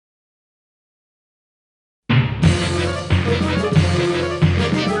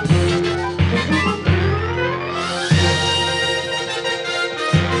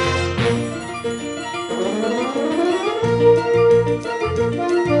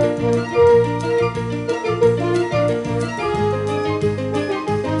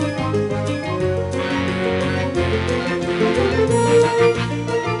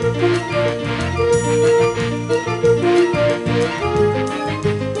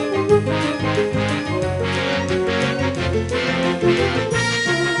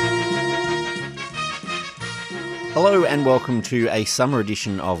Hello and welcome to a summer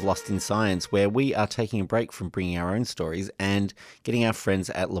edition of Lost in Science, where we are taking a break from bringing our own stories and getting our friends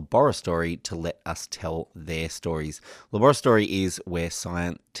at Laboratory to let us tell their stories. Laboratory is where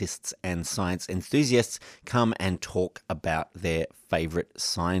scientists and science enthusiasts come and talk about their favourite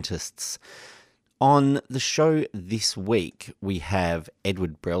scientists. On the show this week, we have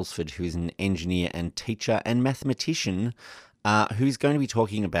Edward Brailsford, who is an engineer and teacher and mathematician, who's going to be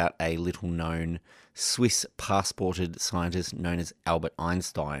talking about a little-known Swiss passported scientist known as Albert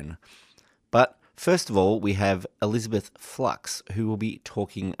Einstein. But first of all, we have Elizabeth Flux, who will be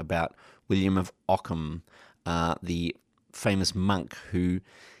talking about William of Ockham, the famous monk who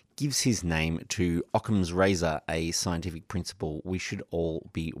gives his name to Occam's razor, a scientific principle we should all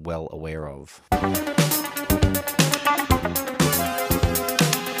be well aware of.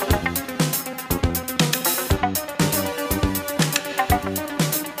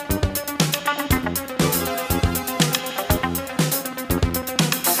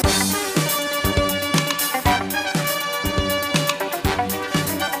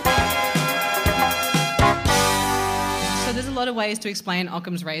 Ways to explain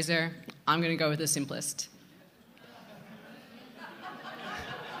Occam's razor. I'm going to go with the simplest.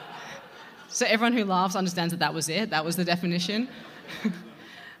 So everyone who laughs understands that that was it. That was the definition.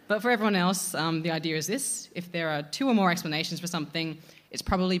 But for everyone else, the idea is this. If there are two or more explanations for something, it's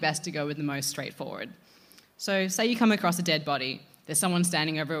probably best to go with the most straightforward. So say you come across a dead body. There's someone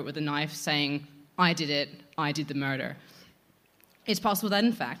standing over it with a knife saying, "I did it. I did the murder." It's possible that,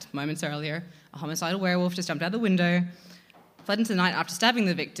 in fact, moments earlier, a homicidal werewolf just jumped out the window, fled into the night after stabbing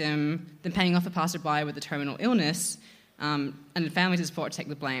the victim, then paying off a passerby with a terminal illness, and the family to support to take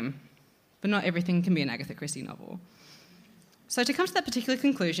the blame. But not everything can be an Agatha Christie novel. So to come to that particular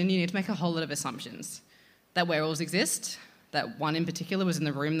conclusion, you need to make a whole lot of assumptions. That werewolves exist, that one in particular was in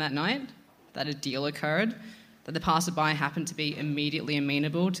the room that night, that a deal occurred, that the passerby happened to be immediately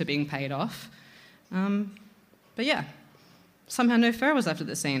amenable to being paid off. But yeah. Somehow no fur was left at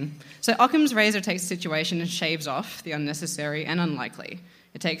the scene. So Occam's razor takes the situation and shaves off the unnecessary and unlikely.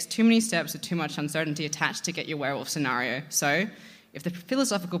 It takes too many steps with too much uncertainty attached to get your werewolf scenario. So if the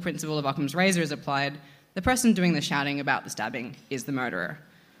philosophical principle of Occam's razor is applied, the person doing the shouting about the stabbing is the murderer.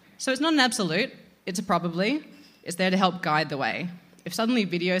 So it's not an absolute, it's a probably. It's there to help guide the way. If suddenly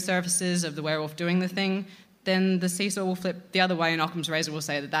video surfaces of the werewolf doing the thing, then the seesaw will flip the other way and Occam's razor will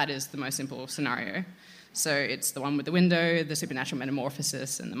say that that is the most simple scenario. So it's the one with the window, the supernatural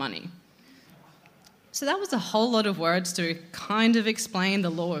metamorphosis, and the money. So that was a whole lot of words to kind of explain the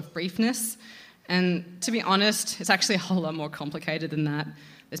law of briefness. And to be honest, it's actually a whole lot more complicated than that.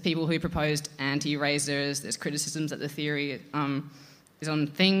 There's people who proposed anti-razors, there's criticisms that the theory is on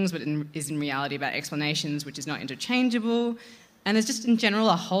things, but is in reality about explanations, which is not interchangeable. And there's just, in general,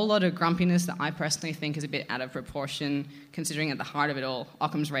 a whole lot of grumpiness that I personally think is a bit out of proportion, considering at the heart of it all,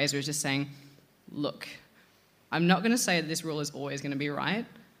 Occam's razor is just saying, look, I'm not going to say that this rule is always going to be right,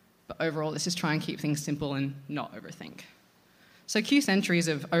 but overall, let's just try and keep things simple and not overthink. So cue centuries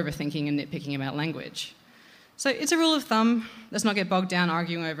of overthinking and nitpicking about language. So it's a rule of thumb. Let's not get bogged down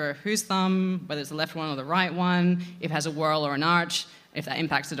arguing over whose thumb, whether it's the left one or the right one, if it has a whorl or an arch, if that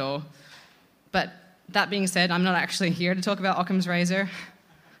impacts at all. But that being said, I'm not actually here to talk about Occam's razor.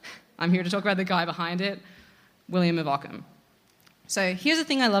 I'm here to talk about the guy behind it, William of Ockham. So here's the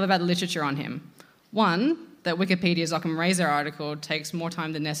thing I love about the literature on him. One, that Wikipedia's Occam razor article takes more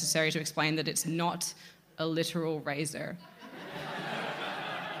time than necessary to explain that it's not a literal razor.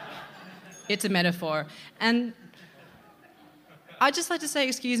 It's a metaphor. And I'd just like to say,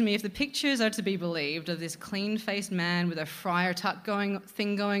 excuse me, if the pictures are to be believed of this clean-faced man with a friar tuck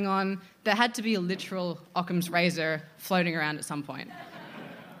thing going on, there had to be a literal Occam's razor floating around at some point.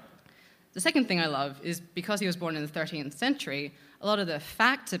 The second thing I love is because he was born in the 13th century, a lot of the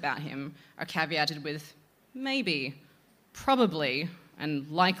facts about him are caveated with maybe, probably, and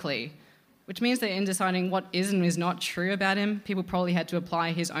likely, which means that in deciding what is and is not true about him, people probably had to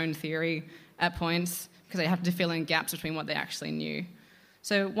apply his own theory at points because they have to fill in gaps between what they actually knew.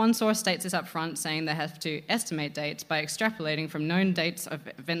 So one source states this up front, saying they have to estimate dates by extrapolating from known dates of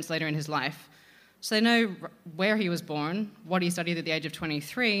events later in his life. So they know where he was born, what he studied at the age of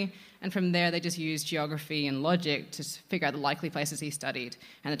 23, and from there they just use geography and logic to figure out the likely places he studied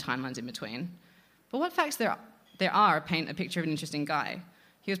and the timelines in between. But what facts there are paint a picture of an interesting guy.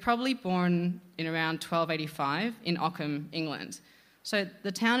 He was probably born in around 1285 in Ockham, England. So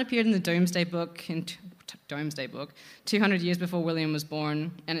the town appeared in the Domesday Book 200 years before William was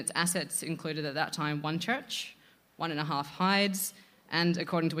born, and its assets included at that time one church, 1.5 hides, and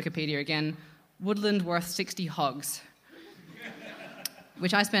according to Wikipedia again, woodland worth 60 hogs,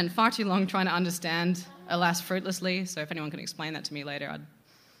 which I spent far too long trying to understand, alas fruitlessly, so if anyone can explain that to me later, I'd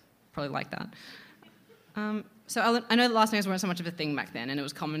probably like that. So I know that last names weren't so much of a thing back then, and it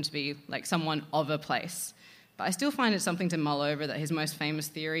was common to be like someone of a place. But I still find it something to mull over that his most famous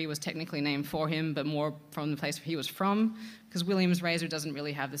theory was technically named for him, but more from the place where he was from, because William's razor doesn't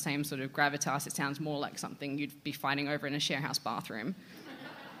really have the same sort of gravitas. It sounds more like something you'd be fighting over in a sharehouse bathroom.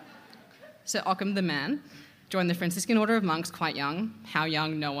 So Ockham the man joined the Franciscan Order of Monks quite young. How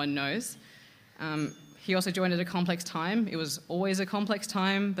young, no one knows. He also joined at a complex time. It was always a complex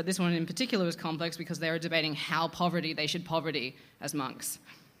time, but this one in particular was complex because they were debating how they should poverty as monks.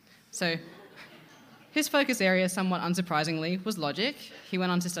 So his focus area, somewhat unsurprisingly, was logic. He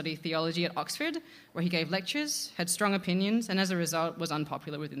went on to study theology at Oxford, where he gave lectures, had strong opinions, and as a result was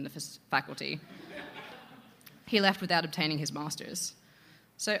unpopular within the faculty. He left without obtaining his master's.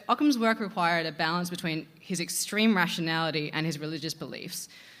 So Ockham's work required a balance between his extreme rationality and his religious beliefs.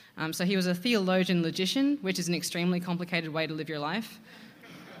 So he was a theologian-logician, which is an extremely complicated way to live your life.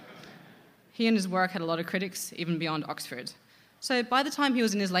 He and his work had a lot of critics, even beyond Oxford. So by the time he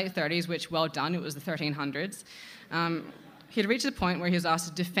was in his late 30s, which, well done, it was the 1300s, he had reached a point where he was asked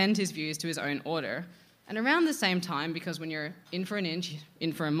to defend his views to his own order. And around the same time, because when you're in for an inch,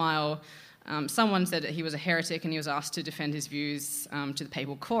 in for a mile, someone said that he was a heretic and he was asked to defend his views to the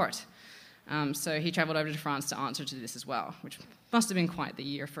papal court. So he travelled over to France to answer to this as well, which must have been quite the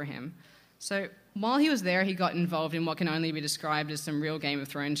year for him. So while he was there, he got involved in what can only be described as some real Game of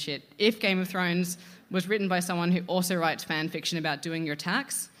Thrones shit. If Game of Thrones was written by someone who also writes fan fiction about doing your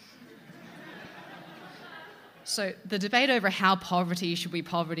tax. So the debate over how poverty should be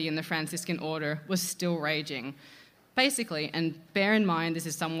poverty in the Franciscan order was still raging. Basically, and bear in mind this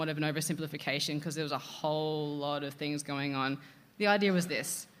is somewhat of an oversimplification because there was a whole lot of things going on, the idea was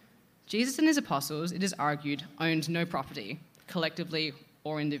this. Jesus and his apostles, it is argued, owned no property, collectively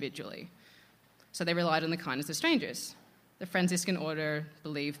or individually. So they relied on the kindness of strangers. The Franciscan order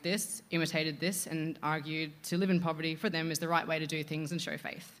believed this, imitated this, and argued to live in poverty for them is the right way to do things and show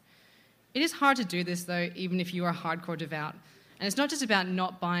faith. It is hard to do this, though, even if you are hardcore devout. And it's not just about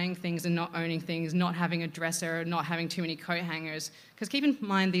not buying things and not owning things, not having a dresser, not having too many coat hangers. Because keep in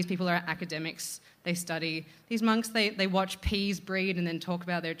mind, these people are academics. They study. These monks, they watch peas breed and then talk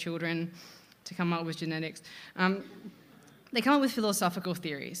about their children to come up with genetics. They come up with philosophical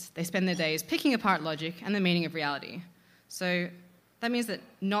theories. They spend their days picking apart logic and the meaning of reality. So that means that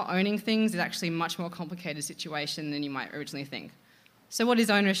not owning things is actually a much more complicated situation than you might originally think. So what is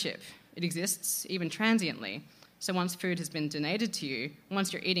ownership? It exists, even transiently. So once food has been donated to you,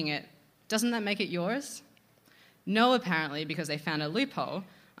 once you're eating it, doesn't that make it yours? No, apparently, because they found a loophole,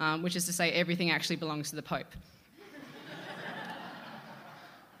 which is to say everything actually belongs to the Pope.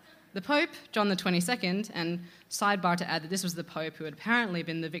 The Pope, John the 22nd, and sidebar to add that this was the Pope who had apparently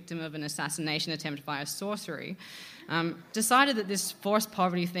been the victim of an assassination attempt via sorcery, decided that this forced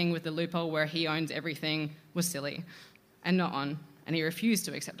poverty thing with the loophole where he owns everything was silly and not on, and he refused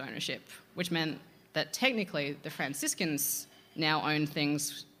to accept ownership, which meant that technically the Franciscans now owned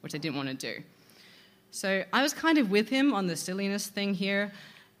things which they didn't want to do. So I was kind of with him on the silliness thing here,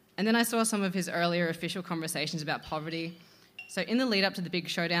 and then I saw some of his earlier official conversations about poverty. So in the lead up to the big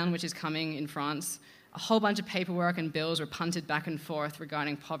showdown, which is coming in France, a whole bunch of paperwork and bills were punted back and forth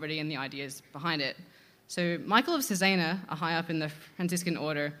regarding poverty and the ideas behind it. So Michael of Cesena, a high up in the Franciscan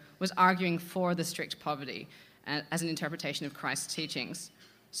order, was arguing for the strict poverty as an interpretation of Christ's teachings.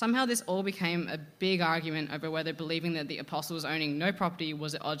 Somehow this all became a big argument over whether believing that the apostles owning no property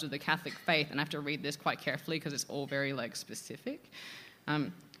was at odds with the Catholic faith, and I have to read this quite carefully because it's all very specific.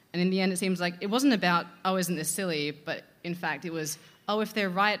 And in the end it seems like it wasn't about, oh, isn't this silly, but in fact it was, oh, if they're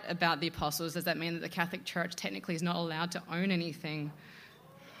right about the apostles, does that mean that the Catholic Church technically is not allowed to own anything?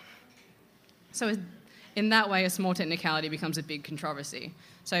 So in that way, a small technicality becomes a big controversy.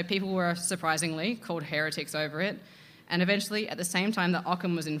 So people were surprisingly called heretics over it. And eventually, at the same time that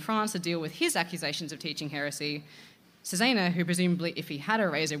Occam was in France to deal with his accusations of teaching heresy, Cesena, who presumably, if he had a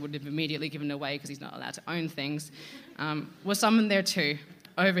razor, would have immediately given it away because he's not allowed to own things, was summoned there too,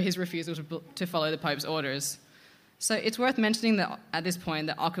 over his refusal to follow the Pope's orders. So it's worth mentioning that at this point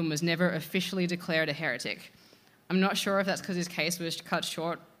that Occam was never officially declared a heretic. I'm not sure if that's because his case was cut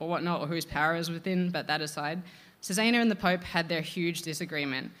short or whatnot, or whose power is within, but that aside, Cesena and the Pope had their huge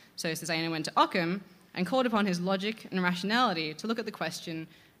disagreement. So Cesena went to Occam and called upon his logic and rationality to look at the question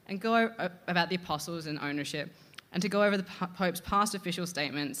and go about the apostles and ownership, and to go over the Pope's past official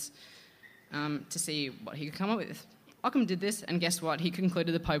statements to see what he could come up with. Occam did this, and guess what? He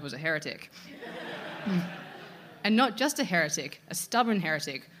concluded the Pope was a heretic. And not just a heretic, a stubborn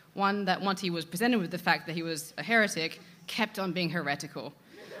heretic, one that once he was presented with the fact that he was a heretic, kept on being heretical.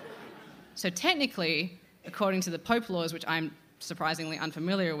 So technically, according to the Pope laws, which I'm surprisingly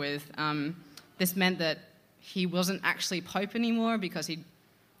unfamiliar with, this meant that he wasn't actually Pope anymore because he'd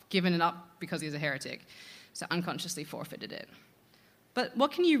given it up because he was a heretic, so unconsciously forfeited it. But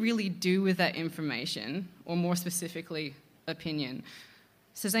what can you really do with that information, or more specifically, opinion?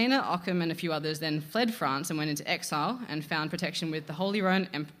 Cesena, Occam, and a few others then fled France and went into exile and found protection with the Holy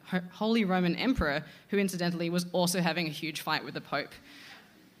Roman Emperor, who incidentally was also having a huge fight with the Pope.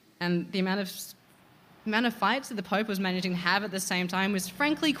 And the amount of fights that the Pope was managing to have at the same time was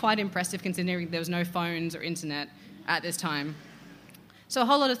frankly quite impressive, considering there was no phones or internet at this time. So a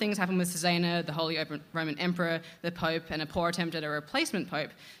whole lot of things happened with Cesena, the Holy Roman Emperor, the Pope, and a poor attempt at a replacement Pope.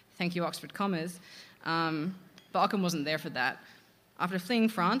 Thank you, Oxford Commas. But Occam wasn't there for that. After fleeing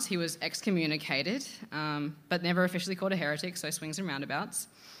France, he was excommunicated, but never officially called a heretic, so swings and roundabouts.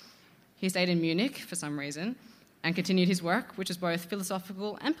 He stayed in Munich for some reason and continued his work, which was both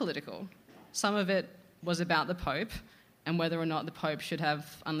philosophical and political. Some of it was about the Pope and whether or not the Pope should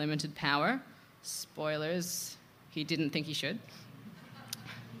have unlimited power. Spoilers, he didn't think he should.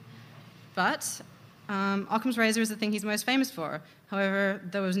 But Occam's razor is the thing he's most famous for. However,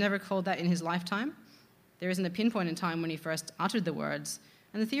 though it was never called that in his lifetime, there isn't a pinpoint in time when he first uttered the words,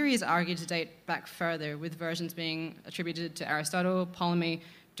 and the theory is argued to date back further, with versions being attributed to Aristotle, Ptolemy,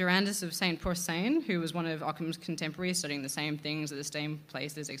 Durandus of St. Pourçain, who was one of Occam's contemporaries, studying the same things at the same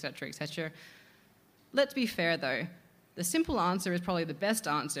places, etc., etc. Let's be fair, though. The simple answer is probably the best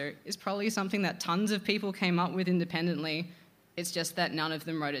answer, is probably something that tons of people came up with independently. It's just that none of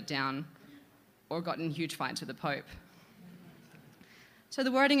them wrote it down or got in huge fights with the Pope. So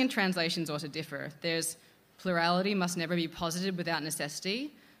the wording and translations also differ. There's plurality must never be posited without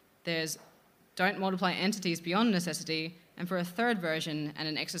necessity. There's don't multiply entities beyond necessity. And for a third version and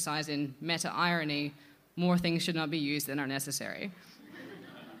an exercise in meta-irony, more things should not be used than are necessary.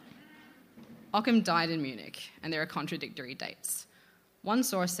 Occam died in Munich, and there are contradictory dates. One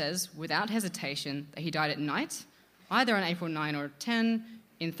source says, without hesitation, that he died at night, either on April 9 or 10,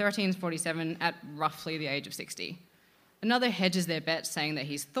 in 1347 at roughly the age of 60. Another hedges their bet, saying that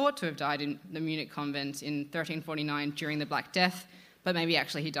he's thought to have died in the Munich convent in 1349 during the Black Death, but maybe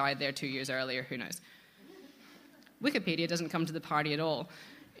actually he died there 2 years earlier, who knows. Wikipedia doesn't come to the party at all.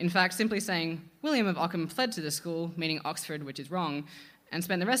 In fact, simply saying, William of Occam fled to the school, meaning Oxford, which is wrong, and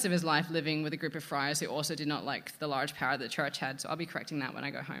spent the rest of his life living with a group of friars who also did not like the large power the church had, so I'll be correcting that when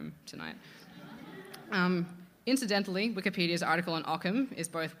I go home tonight. Incidentally, Wikipedia's article on Occam is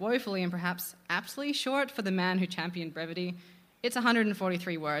both woefully and perhaps aptly short for the man who championed brevity. It's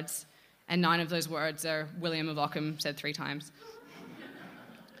 143 words, and 9 of those words are William of Occam said 3 times.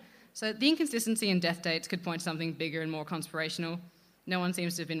 So the inconsistency in death dates could point to something bigger and more conspirational. No one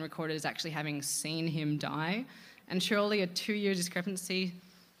seems to have been recorded as actually having seen him die, and surely a 2-year discrepancy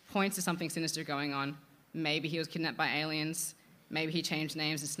points to something sinister going on. Maybe he was kidnapped by aliens, maybe he changed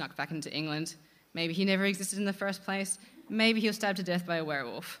names and snuck back into England, maybe he never existed in the first place, maybe he was stabbed to death by a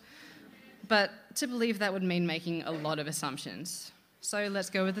werewolf. But to believe that would mean making a lot of assumptions. So let's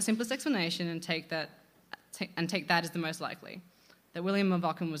go with the simplest explanation and take that as the most likely. That William of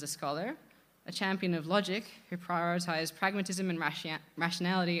Occam was a scholar, a champion of logic who prioritized pragmatism and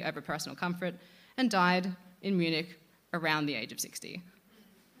rationality over personal comfort, and died in Munich around the age of 60.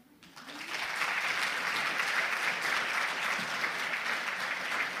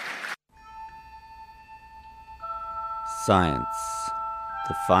 Science,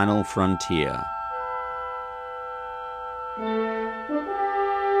 the final frontier.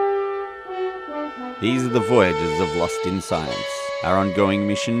 These are the voyages of Lost in Science, our ongoing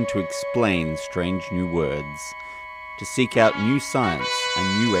mission to explain strange new words, to seek out new science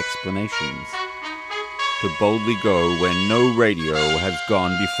and new explanations, to boldly go where no radio has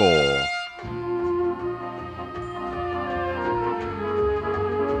gone before.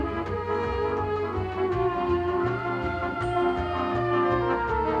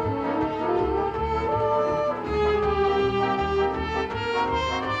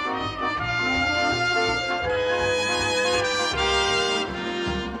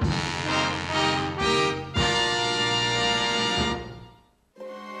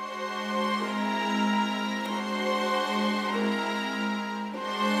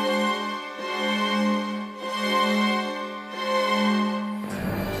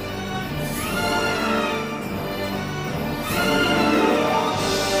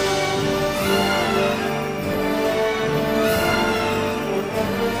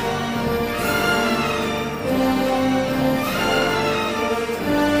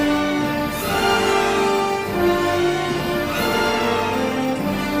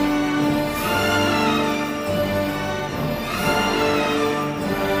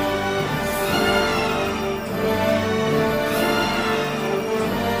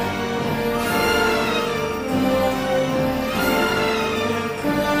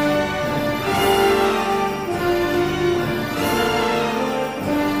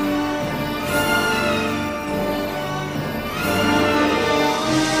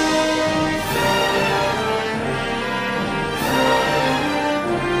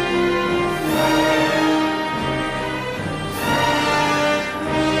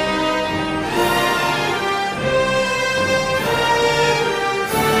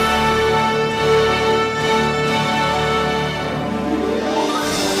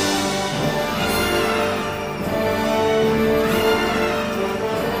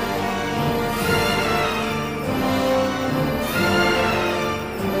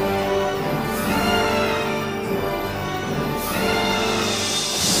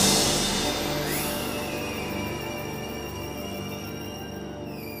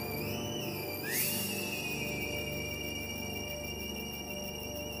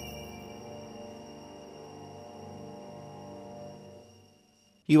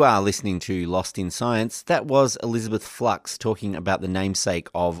 You are listening to Lost in Science. That was Elizabeth Flux talking about the namesake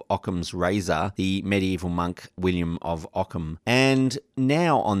of Occam's razor, the medieval monk William of Ockham. And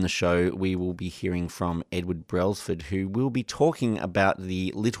now on the show, we will be hearing from Edward Brailsford, who will be talking about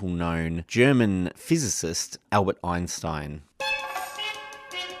the little-known German physicist Albert Einstein.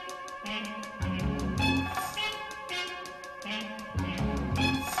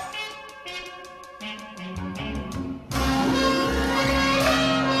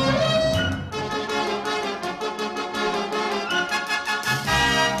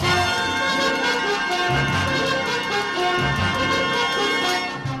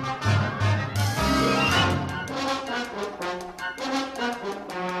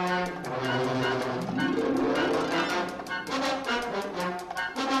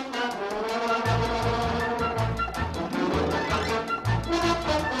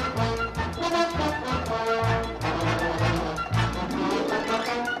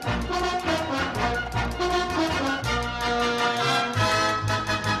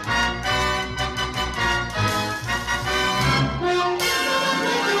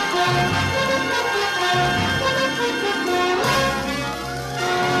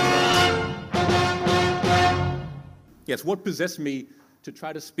 Yes, what possessed me to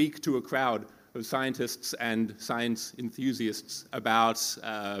try to speak to a crowd of scientists and science enthusiasts about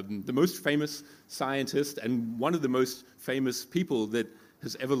the most famous scientist and one of the most famous people that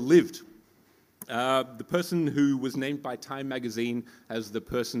has ever lived. The person who was named by Time magazine as the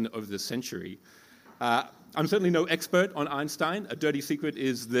person of the century. I'm certainly no expert on Einstein. A dirty secret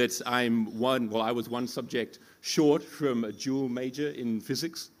is that I was one subject short from a dual major in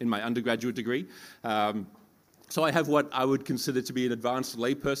physics in my undergraduate degree. So I have what I would consider to be an advanced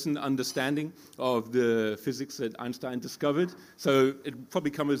layperson understanding of the physics that Einstein discovered. So it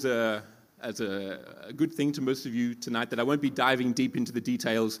probably come as a good thing to most of you tonight that I won't be diving deep into the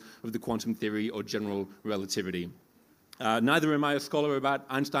details of the quantum theory or general relativity. Neither am I a scholar about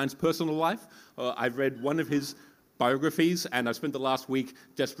Einstein's personal life. I've read one of his biographies, and I've spent the last week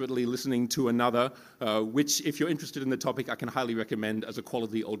desperately listening to another, which, if you're interested in the topic, I can highly recommend as a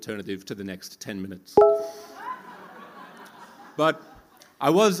quality alternative to the next 10 minutes. But I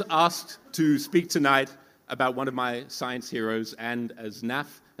was asked to speak tonight about one of my science heroes, and as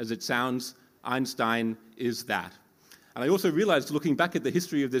naff as it sounds, Einstein is that. And I also realized, looking back at the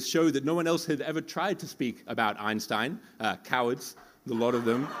history of this show, that no one else had ever tried to speak about Einstein. Cowards, the lot of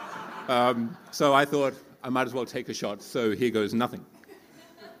them. So I thought I might as well take a shot, so here goes nothing.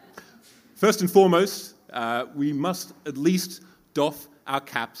 First and foremost, we must at least doff our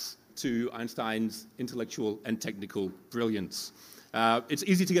caps to Einstein's intellectual and technical brilliance. It's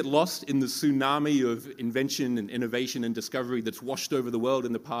easy to get lost in the tsunami of invention and innovation and discovery that's washed over the world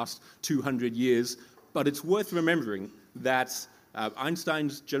in the past 200 years, but it's worth remembering that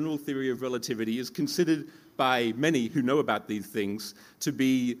Einstein's general theory of relativity is considered by many who know about these things to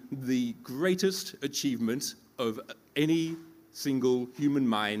be the greatest achievement of any single human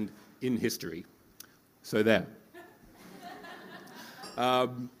mind in history. So there.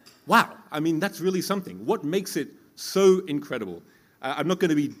 Wow, I mean, that's really something. What makes it so incredible? I'm not going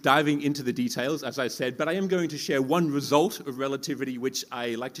to be diving into the details, as I said, but I am going to share one result of relativity, which I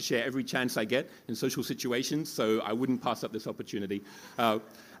like to share every chance I get in social situations, so I wouldn't pass up this opportunity.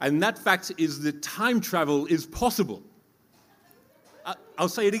 And that fact is that time travel is possible. I'll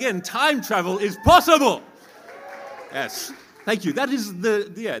say it again, time travel is possible! Yes. Thank you. That's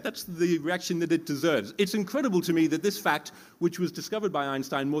the reaction that it deserves. It's incredible to me that this fact, which was discovered by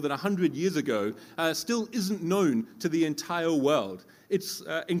Einstein more than 100 years ago, still isn't known to the entire world. It's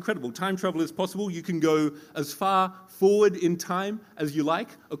incredible. Time travel is possible. You can go as far forward in time as you like,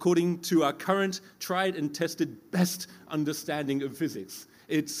 according to our current tried and tested best understanding of physics.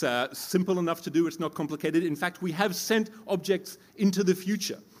 It's simple enough to do. It's not complicated. In fact, we have sent objects into the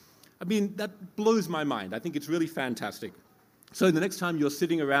future. I mean, that blows my mind. I think it's really fantastic. So the next time you're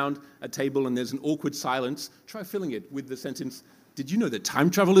sitting around a table and there's an awkward silence, try filling it with the sentence, "Did you know that time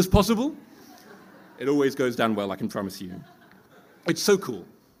travel is possible?" It always goes down well, I can promise you. It's so cool.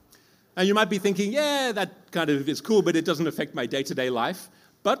 And you might be thinking, yeah, that kind of is cool, but it doesn't affect my day-to-day life.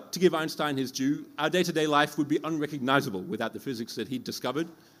 But to give Einstein his due, our day-to-day life would be unrecognizable without the physics that he'd discovered.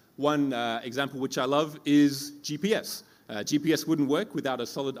 One example which I love is GPS. GPS wouldn't work without a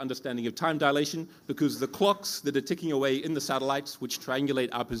solid understanding of time dilation because the clocks that are ticking away in the satellites, which triangulate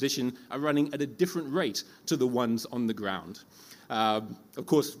our position, are running at a different rate to the ones on the ground. Of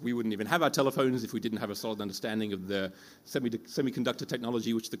course, we wouldn't even have our telephones if we didn't have a solid understanding of the semiconductor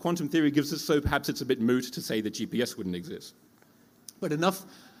technology which the quantum theory gives us, so perhaps it's a bit moot to say that GPS wouldn't exist. But enough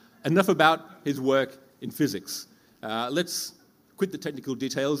about his work in physics. Let's quit the technical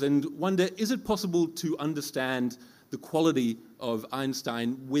details and wonder, is it possible to understand the quality of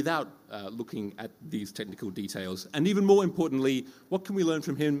Einstein without looking at these technical details? And even more importantly, what can we learn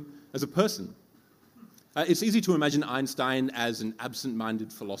from him as a person? It's easy to imagine Einstein as an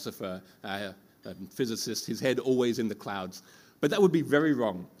absent-minded philosopher, a physicist, his head always in the clouds. But that would be very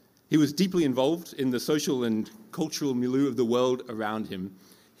wrong. He was deeply involved in the social and cultural milieu of the world around him.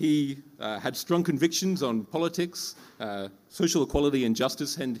 He had strong convictions on politics, social equality and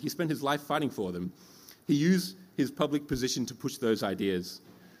justice, and he spent his life fighting for them. He used his public position to push those ideas.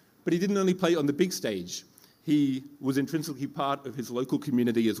 But he didn't only play on the big stage. He was intrinsically part of his local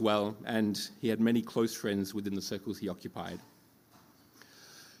community as well, and he had many close friends within the circles he occupied.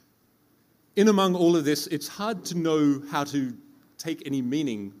 In among all of this, it's hard to know how to take any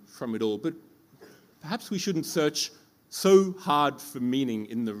meaning from it all, but perhaps we shouldn't search so hard for meaning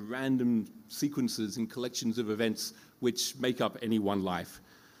in the random sequences and collections of events which make up any one life.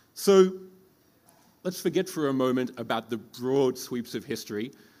 So let's forget for a moment about the broad sweeps of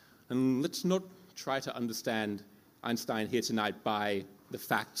history, and let's not try to understand Einstein here tonight by the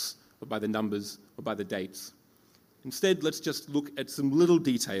facts or by the numbers or by the dates. Instead, let's just look at some little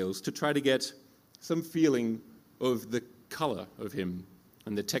details to try to get some feeling of the color of him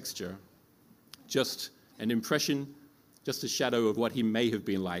and the texture. Just an impression, just a shadow of what he may have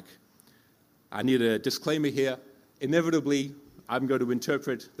been like. I need a disclaimer here. Inevitably, I'm going to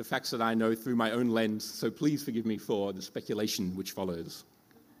interpret the facts that I know through my own lens, so please forgive me for the speculation which follows.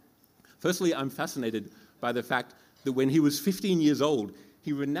 Firstly, I'm fascinated by the fact that when he was 15 years old,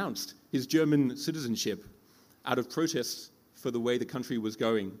 he renounced his German citizenship out of protest for the way the country was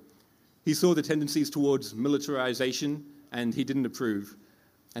going. He saw the tendencies towards militarization, and he didn't approve.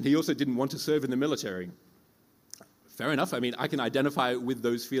 And he also didn't want to serve in the military. Fair enough. I mean, I can identify with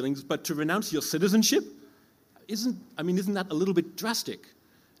those feelings, but to renounce your citizenship, isn't that a little bit drastic?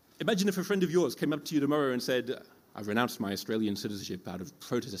 Imagine if a friend of yours came up to you tomorrow and said, I've renounced my Australian citizenship out of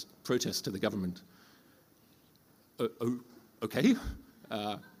protest to the government. Okay?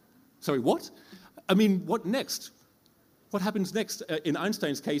 Sorry, what? I mean, what next? What happens next? In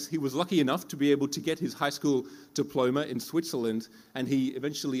Einstein's case, he was lucky enough to be able to get his high school diploma in Switzerland, and he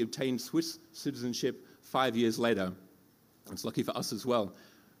eventually obtained Swiss citizenship 5 years later. It's lucky for us as well.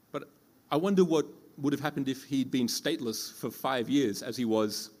 But I wonder what would have happened if he'd been stateless for 5 years, as he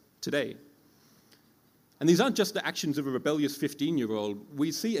was today. And these aren't just the actions of a rebellious 15-year-old.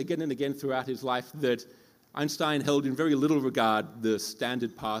 We see again and again throughout his life that Einstein held in very little regard the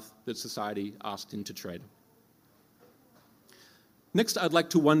standard path that society asked him to tread. Next, I'd like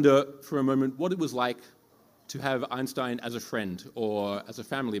to wonder for a moment what it was like to have Einstein as a friend or as a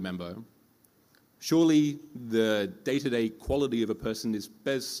family member. Surely the day-to-day quality of a person is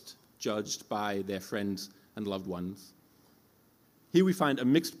best judged by their friends and loved ones. Here we find a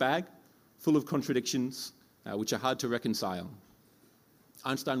mixed bag full of contradictions which are hard to reconcile.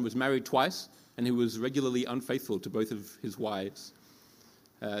 Einstein was married twice, and he was regularly unfaithful to both of his wives.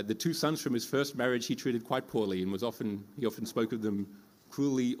 The two sons from his first marriage he treated quite poorly, and he often spoke of them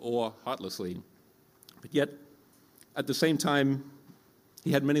cruelly or heartlessly. But yet, at the same time,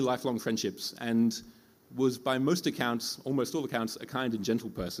 he had many lifelong friendships and was, by most accounts, almost all accounts, a kind and gentle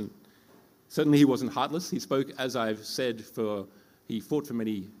person. Certainly he wasn't heartless. He spoke, as I've said, he fought for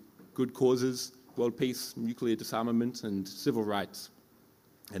many good causes, world peace, nuclear disarmament, and civil rights.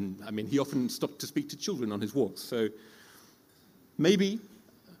 And, he often stopped to speak to children on his walks. So maybe,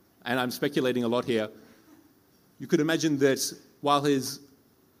 and I'm speculating a lot here, you could imagine that while his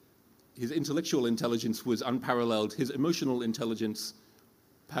intellectual intelligence was unparalleled, his emotional intelligence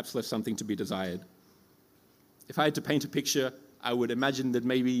perhaps left something to be desired. If I had to paint a picture, I would imagine that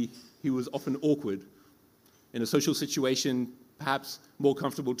maybe he was often awkward. In a social situation, perhaps more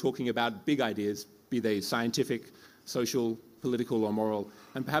comfortable talking about big ideas, be they scientific, social, political, or moral.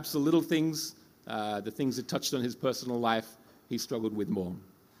 And perhaps the little things, the things that touched on his personal life, he struggled with more.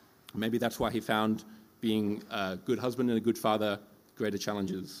 Maybe that's why he found being a good husband and a good father greater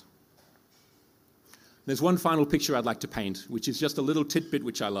challenges. There's one final picture I'd like to paint, which is just a little tidbit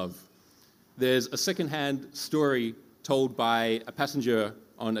which I love. There's a second-hand story told by a passenger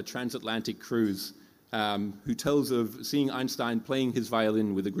on a transatlantic cruise who tells of seeing Einstein playing his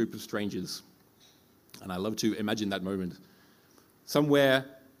violin with a group of strangers. And I love to imagine that moment. Somewhere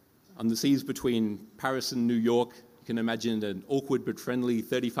on the seas between Paris and New York, you can imagine an awkward but friendly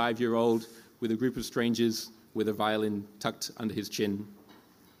 35-year-old with a group of strangers with a violin tucked under his chin.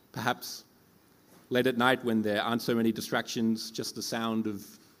 Perhaps late at night when there aren't so many distractions, just the sound of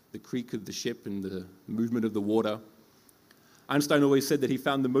the creak of the ship and the movement of the water. Einstein always said that he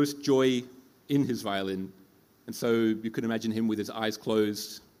found the most joy in his violin, And so you could imagine him with his eyes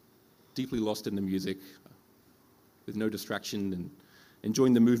closed, deeply lost in the music, with no distraction, and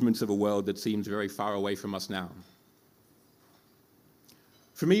enjoying the movements of a world that seems very far away from us now.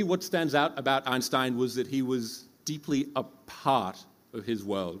 For me, what stands out about Einstein was that he was deeply a part of his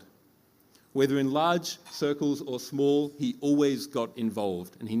world. Whether in large circles or small, he always got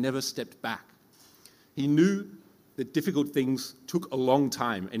involved, and he never stepped back. He knew that difficult things took a long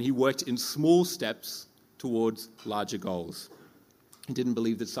time, and he worked in small steps towards larger goals. He didn't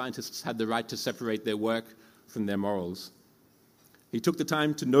believe that scientists had the right to separate their work from their morals. He took the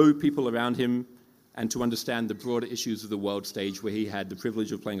time to know people around him and to understand the broader issues of the world stage where he had the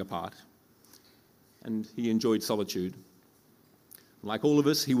privilege of playing a part. And he enjoyed solitude. Like all of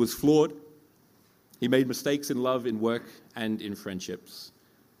us, he was flawed. He made mistakes in love, in work, and in friendships.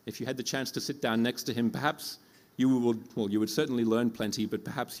 If you had the chance to sit down next to him, perhaps you would certainly learn plenty, but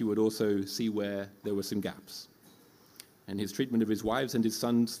perhaps you would also see where there were some gaps. And his treatment of his wives and his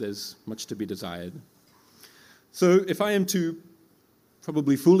sons, there's much to be desired. So if I am to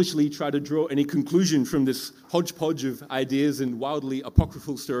probably foolishly try to draw any conclusion from this hodgepodge of ideas and wildly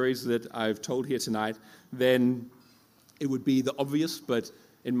apocryphal stories that I've told here tonight, then it would be the obvious, but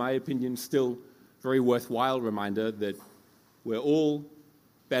in my opinion, still very worthwhile reminder that we're all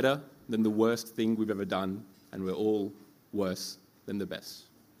better than the worst thing we've ever done, and we're all worse than the best.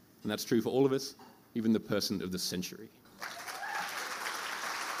 And that's true for all of us, even the person of the century.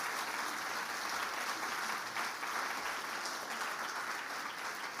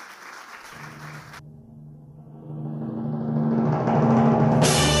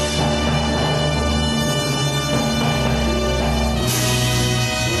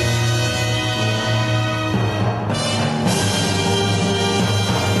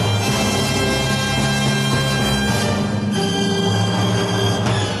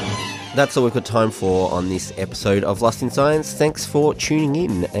 That's all we've got time for on this episode of Lost in Science. Thanks for tuning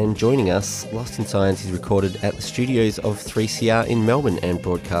in and joining us. Lost in Science is recorded at the studios of 3CR in Melbourne and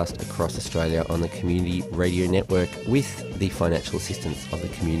broadcast across Australia on the Community Radio Network with the financial assistance of the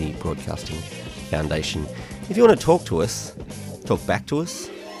Community Broadcasting Foundation. If you want to talk to us, talk back to us,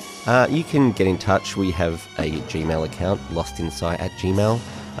 you can get in touch. We have a Gmail account, lostinsci@gmail.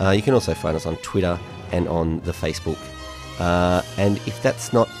 You can also find us on Twitter and on the Facebook. And if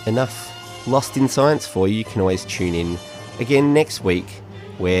that's not enough Lost in Science for you, you can always tune in again next week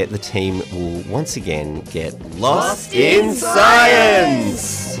where the team will once again get Lost in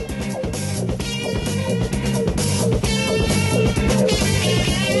Science!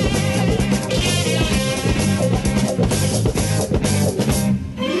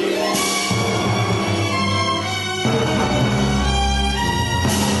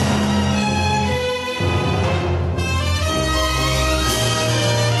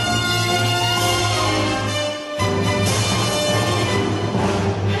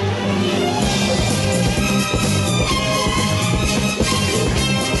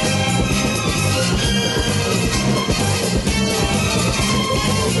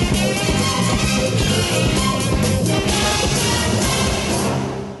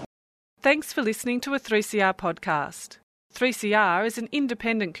 Thanks for listening to a 3CR podcast. 3CR is an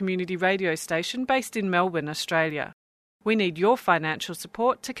independent community radio station based in Melbourne, Australia. We need your financial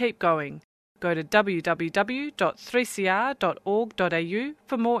support to keep going. Go to www.3cr.org.au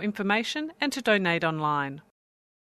for more information and to donate online.